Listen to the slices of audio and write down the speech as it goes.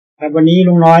ครับวันนี้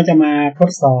ลุงน้อยจะมาท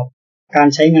ดสอบการ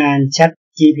ใช้งาน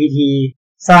ChatGPT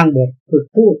สร้างบทฝึก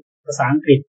พูดภาษาอังก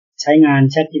ฤษใช้งาน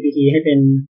ChatGPT ให้เ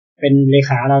ป็นเล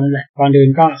ขาเรานั่นแหละก่อนอื่น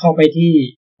ก็เข้าไปที่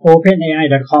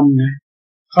openai.com นะ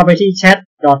เข้าไปที่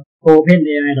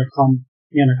chat.openai.com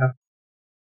เนี่ยนะครับ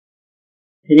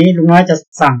ทีนี้ลุงน้อยจะ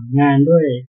สั่งงานด้วย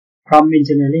prompt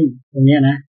engineering ตรงนี้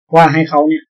นะว่าให้เขา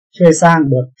เนี่ยช่วยสร้าง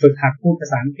บทฝึกหัดพูดภา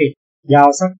ษาอังกฤษยาว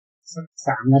สัก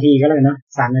3 นาทีก็เลยนะ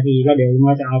3 นาทีแล้วเดี๋ยวลุงน้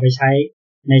อยจะเอาไปใช้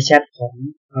ในแชทข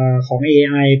อง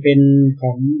AI เป็นข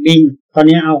อง Bing ตอน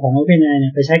นี้เอาของ OpenAI เนี่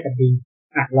ยไปใช้กับ Bing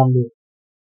ลองดู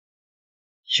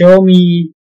Show me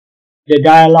the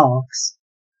dialogues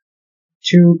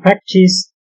to practice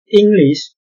English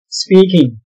speaking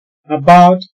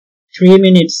about 3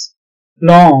 minutes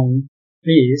long,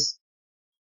 please.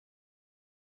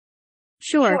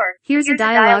 Sure, here's a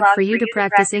dialogue for you to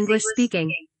practice English speaking.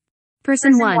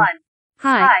 Person 1.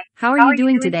 Hi, how are you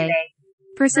doing today?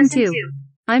 Person 2.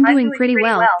 I'm doing pretty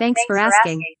well, thanks for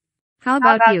asking. How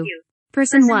about you?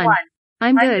 Person 1.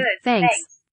 I'm good, thanks.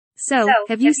 So,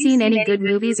 have you seen any good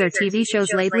movies or TV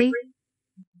shows lately?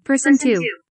 Person 2.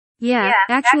 Yeah,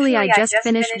 actually I just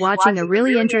finished watching a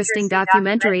really interesting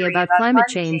documentary about climate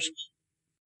change.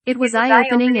 It was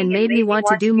eye-opening and made me want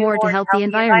to do more to help the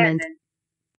environment.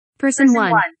 Person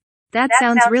 1. That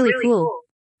sounds really cool.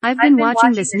 I've been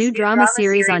watching this new drama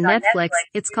series on Netflix,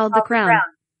 it's called The Crown.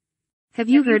 Have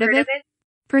you heard of it?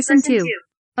 Person 2.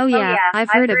 Oh yeah, I've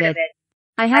heard of it.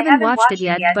 I haven't watched it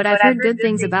yet, but I've heard good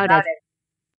things about it.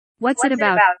 What's it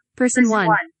about? Person 1.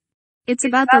 It's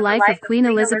about the life of Queen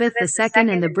Elizabeth II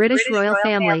and the British royal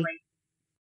family.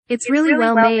 It's really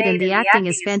well made and the acting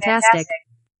is fantastic.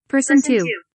 Person 2.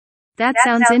 That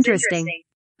sounds interesting.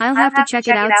 I'll have to check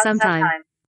it out sometime.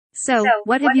 So,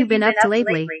 what have you been up to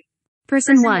lately?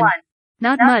 Person 1.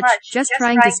 Not much, just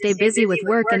trying to stay busy with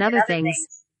work and other things.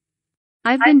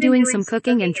 I've been doing some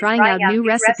cooking and trying out new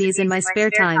recipes in my spare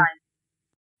time.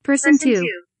 Person 2.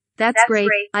 That's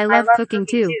great, I love cooking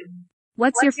too.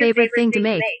 What's your favorite thing to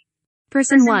make?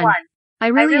 Person 1. I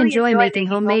really enjoy making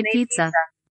homemade pizza.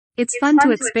 It's fun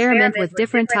to experiment with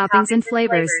different toppings and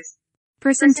flavors.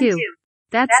 Person 2.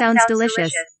 That sounds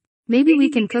delicious. Maybe we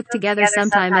can cook together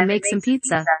sometime and make some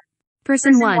pizza.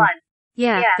 Person 1.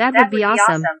 Yeah, that would be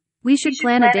awesome. We should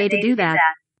plan a day to do that.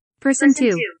 Person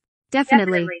 2.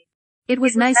 Definitely. It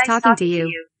was nice talking to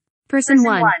you. Person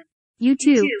 1. You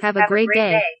too, have a great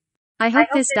day. I hope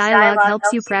this dialogue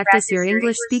helps you practice your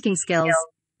English speaking skills.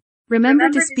 Remember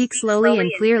to speak slowly and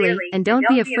clearly, and don't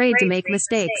be afraid to make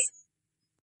mistakes.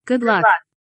 Good luck.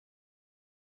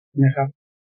 นะครับ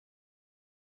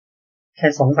แค่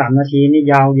2-3 นาทีนี่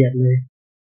ยาวเหยียดเลย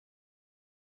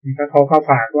นะครับเขาก็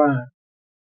ฝากว่า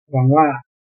หวังว่า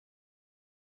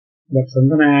บทสน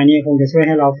ทนานี้คงจะช่วยใ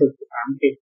ห้เราฝึกภาษาอังกฤ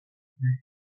ษ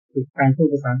ฝึกการพูด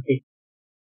ภาษาอังกฤษ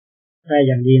ได้อ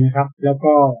ย่างดีนะครับแล้ว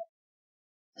ก็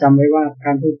จำไว้ว่าก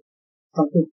ารพูดต้อง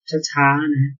พูดช้า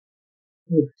ๆนะ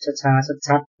พูดช้าๆ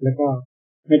ชัดๆแล้วก็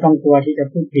ไม่ต้องกลัวที่จะ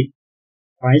พูดผิด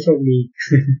ขอให้โชคดี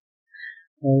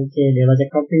โอเคเดี๋ยวเราจะ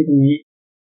copy ตรงนี้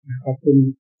ขอบคุณ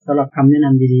สำหรับคำแนะน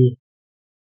ำดีๆ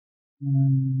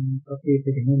copy ไป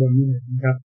ถึงข้างบนนี่เลยนะค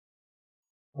รับ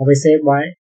เอาไปเซฟไว้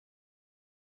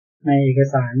ในเอก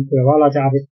สารเผื่อว่าเราจะเอา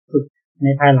ไปฝึกใน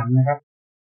ภายหลังนะครับ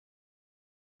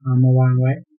เอามาวางไ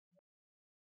ว้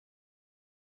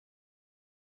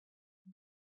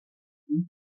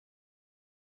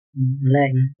อันแรก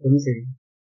นะตัวหนังสือ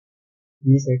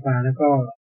นี้สวยกว่าแล้วก็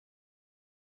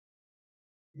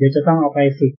เดี๋ยวจะต้องเอาไป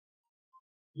ฝึก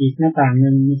อีกหน้าต่างนึ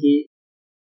งเมื่อกี้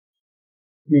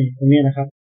นี่ตรงนี้นะครับ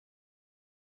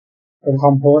ตรง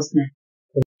compose เนี่ย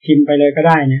พิมพ์ไปเลยก็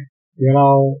ได้นะเดี๋ยวเรา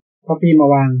copy มา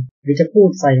วางหรือจะพูด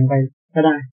ใส่ลงไปก็ไ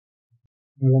ด้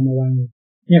เรามาวาง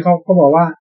เนี่ยเขาบอกว่า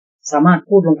สามารถ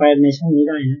พูดลงไปในช่องนี้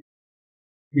ได้นะ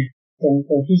เนี่ยต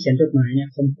รงที่เขียนจดหมายเนี่ย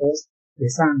compose หรื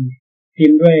อสร้างพิ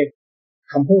มพ์ด้วย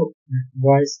คำพูดนะ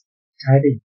voice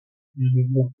typing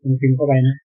บอกลงพิมพ์เข้าไปน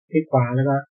ะคลิกขวาแล้ว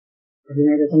ก็ที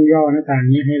นี้จะต้องย่อหน้าต่าง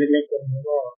นี้ให้เล็กๆลงแล้ว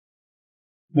ก็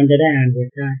มันจะได้อ่านบท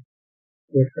ได้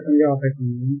บทก็ต้องย่อไปตรง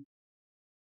นี้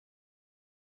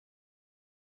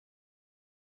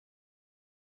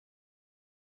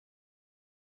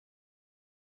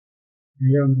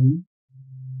ย่อตรงนี้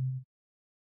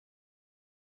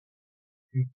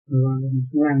ระวัง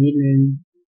ข้างล่างนิดนึง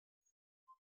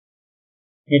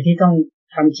เหตุที่ต้อง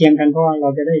ทำเคียงกันเพราะว่าเรา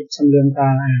จะได้ชำเลืองตา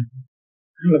อ่าน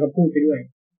แล้วก็พูดไปด้วย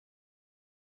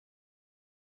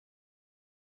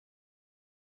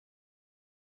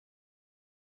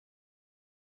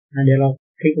เดี๋ยวเรา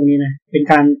คลิกตรงนี้นะเป็น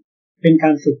กา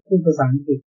รฝึกพูดภาษาอังก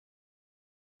ฤษ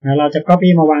เราจะ copy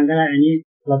มาวางก็ได้อันนี้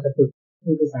เราจะฝึกพู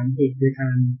ดภาษาอังกฤษโดยกา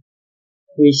ร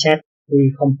คุยแชท คุย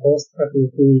compose ก็คือ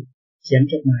คุยเขียน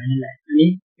จดหมายนั่นแหละอันนี้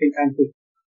เป็นการฝึก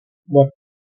บท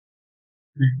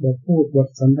บทพูดบท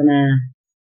สนทนา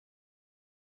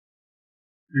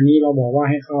อันนี้เราบอกว่า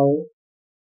ให้เขา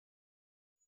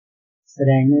แส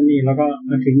ดงนู่นนี่แล้วก็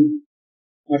มาถึง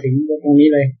ตรงนี้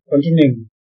เลยคนที่หนึ่ง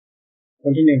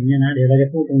เนี่ยนะเดี๋ยวเราจะ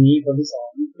พูดตรงนี้คนที่สอง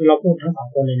คือเราพูดทั้งสอง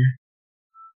คนเลยนะ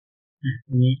ต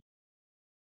รงนี้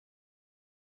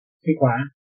ที่ขวา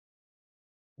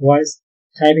voice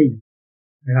typing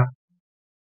นะครับ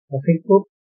พอคลิกปุ๊บ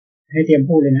ให้เตรียม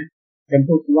พูดเลยนะเตรียม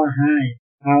พูดว่า Hi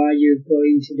how are you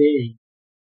going today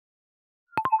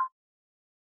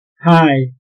Hi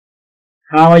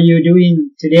how are you doing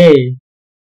today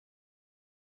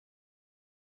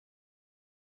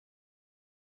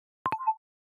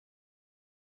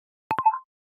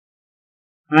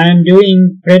I'm doing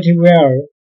pretty well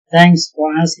thanks for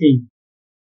asking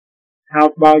how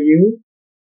about you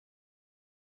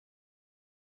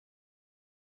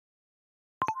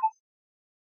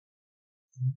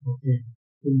โอเค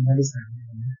คุณข้อที่สาม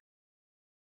นะ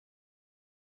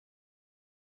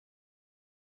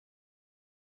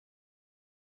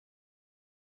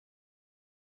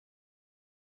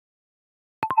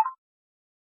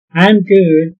I'm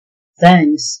good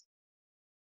thanks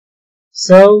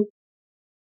so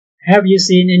have you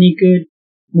seen any good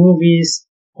movies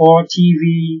or TV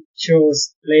shows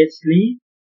lately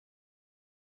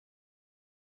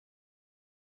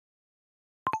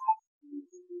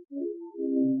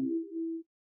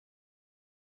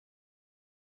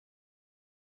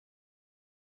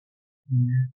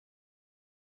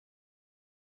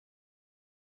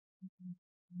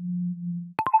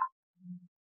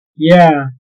Yeah,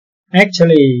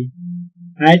 actually,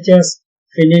 I just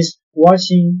finished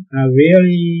watching a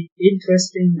really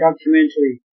interesting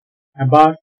documentary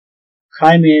about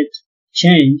climate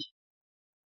change.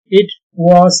 It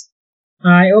was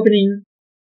eye-opening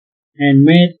and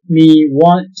made me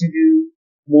want to do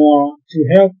more to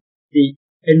help the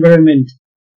environment.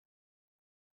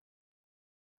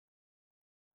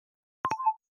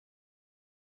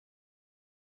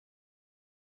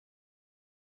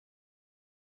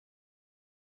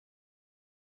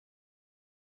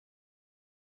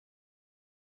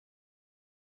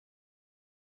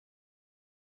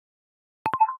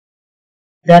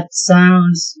 That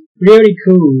sounds really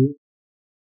cool.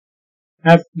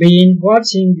 I've been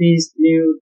watching this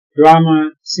new drama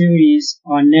series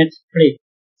on Netflix.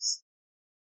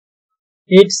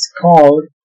 It's called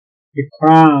The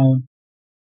Crown.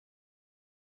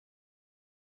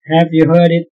 Have you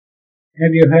heard it?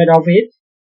 Have you heard of it?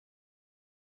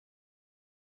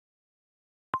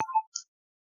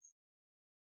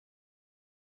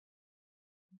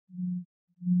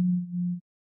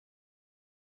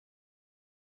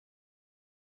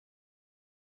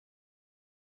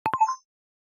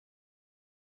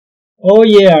 Oh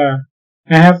yeah,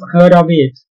 I have heard of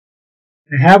it.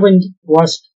 I haven't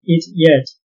watched it yet,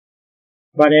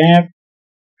 but I have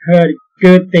heard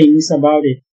good things about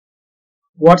it.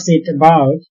 What's it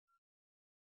about?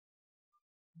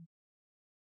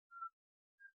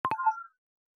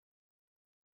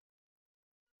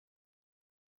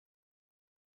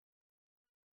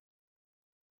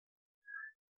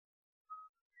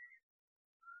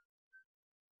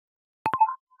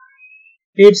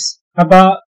 It's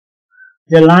about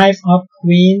the life of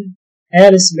Queen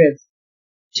Elizabeth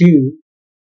II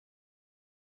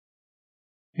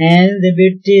and the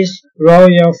British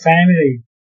royal family.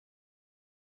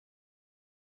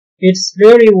 It's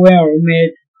very well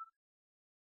made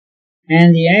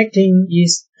and the acting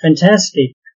is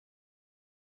fantastic.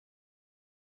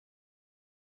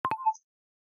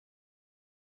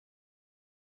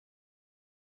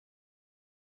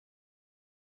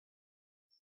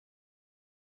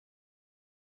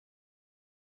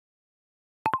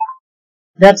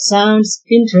 That sounds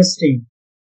interesting.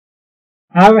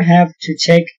 I'll have to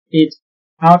check it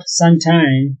out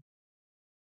sometime.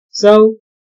 So,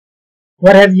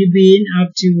 what have you been up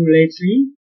to lately?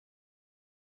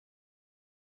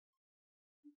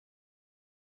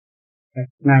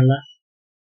 นานละ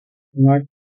น้อย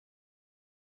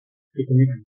ปิดตรงนี้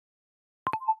ก่อน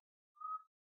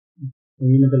ตรง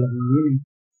นี้มันจะหลงนิดนึง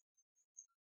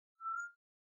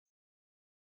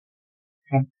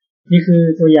ครับนี่คือ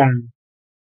ตัวอย่าง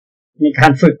ในกา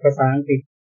รฝึกภาษาอังกฤษ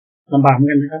ลำบากเหมือน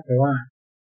กันนะครับแต่ว่า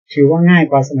ถือว่าง่าย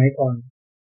กว่าสมัยก่อน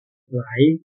หลาย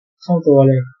เข้าตัว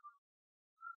เลย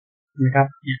นะครับ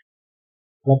เนี่ย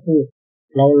เราพูด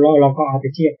เราก็เอาไป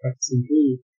เทียบกับสิ่งที่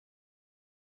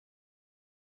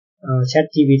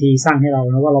ChatGPT สร้างให้เรา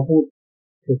นะว่าเราพูด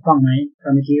ถูกต้องไหมตอ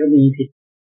นเมื่อกี้ก็มีผิด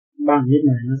บ้างนิดห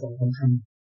น่อยนะ2-3ค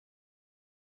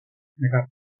ำนะครับ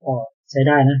ก็ใช้ไ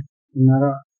ด้นะ แล้ว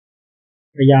ก็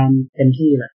พยายามเต็มที่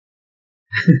แหละ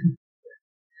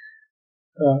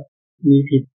ก็มี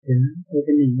ผิดถึง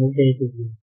openingโอเคถูกอยู่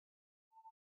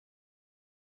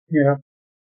นี่ครับ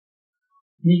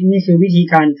นี่คือวิธี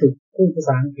การฝึกพูดภาษ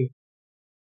าอังกฤษ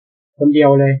คนเดียว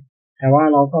เลยแต่ว่า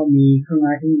เราก็มีเครื่องไ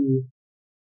ม้เครื่องมือ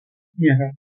เนี่ยครั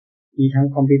บมีทั้ง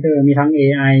คอมพิวเตอร์มีทั้ง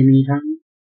AI มีทั้ง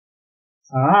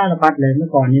สารพัดเลยเมื่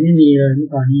อก่อนนี้ไม่มีเลยเมื่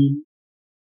อก่อนนี้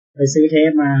ไปซื้อเท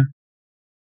ปมา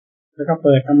แล้วก็เ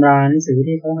ปิดตำราหนังสือ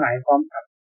ที่เขาขายพร้อมกับ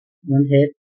ม้วนเทป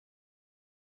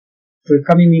ฝึก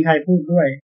ก็ไม่มีใครพูดด้วย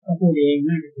ต้องพูดเอง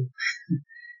น่าจะถูก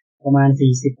ประมาณ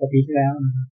40 กว่าปีที่แล้วน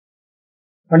ะครับ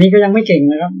ตอนนี้ก็ยังไม่เก่ง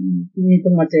นะครับนี่เ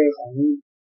พิ่งมาเจอของ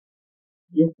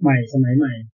ยุคใหม่สมัยให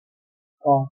ม่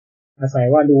ก็อาศัย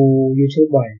ว่าดู YouTube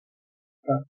บ่อย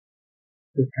ก็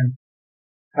ฝึกกัน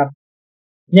ครับ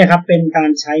เนี่ยครับเป็นการ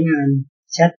ใช้งาน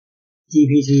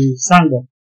ChatGPT สร้างบท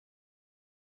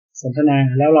สนทนา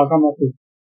แล้วเราก็มาฝึก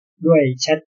ด้วยแช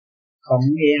ทของ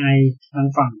AI ทาง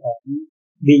ฝั่งของ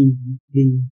Bing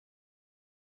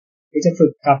หรือจะฝึ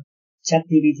กกับ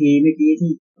ChatGPT เมื่อกี้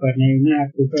ที่เปิดในหน้า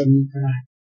Google นี้ก็ได้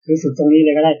คือฝึกตรงนี้เล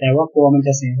ยก็ได้แต่ว่ากลัวมันจ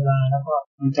ะเสียเวลาแล้วก็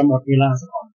มันจะหมดเวลาซะ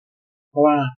ก่อนเพราะ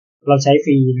ว่าเราใช้ฟ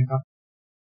รีนะครับ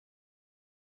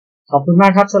ขอบคุณมา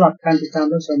กครับสำหรับการติดตาม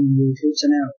รับชม YouTube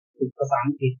Channel ฝึกภาษา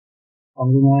อังกฤษของ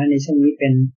ลุงน้อยในช่วงนี้เป็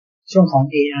นช่วงของ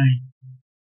AI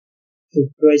ฝึก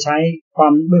โดยใช้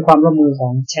ด้วยความร่วมมือขอ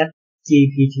ง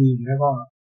ChatGPT แล้วก็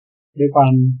ด้วยควา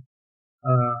ม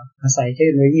อาศัยเทค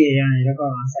โนโลยี AI แล้วก็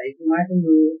อาศัยเครื่องไม้เครื่อง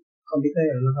มือคอมพิวเตอร์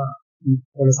แล้วก็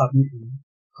โทรศัพท์มือถือ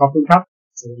ขอบคุณครับ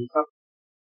สวัสดีครับ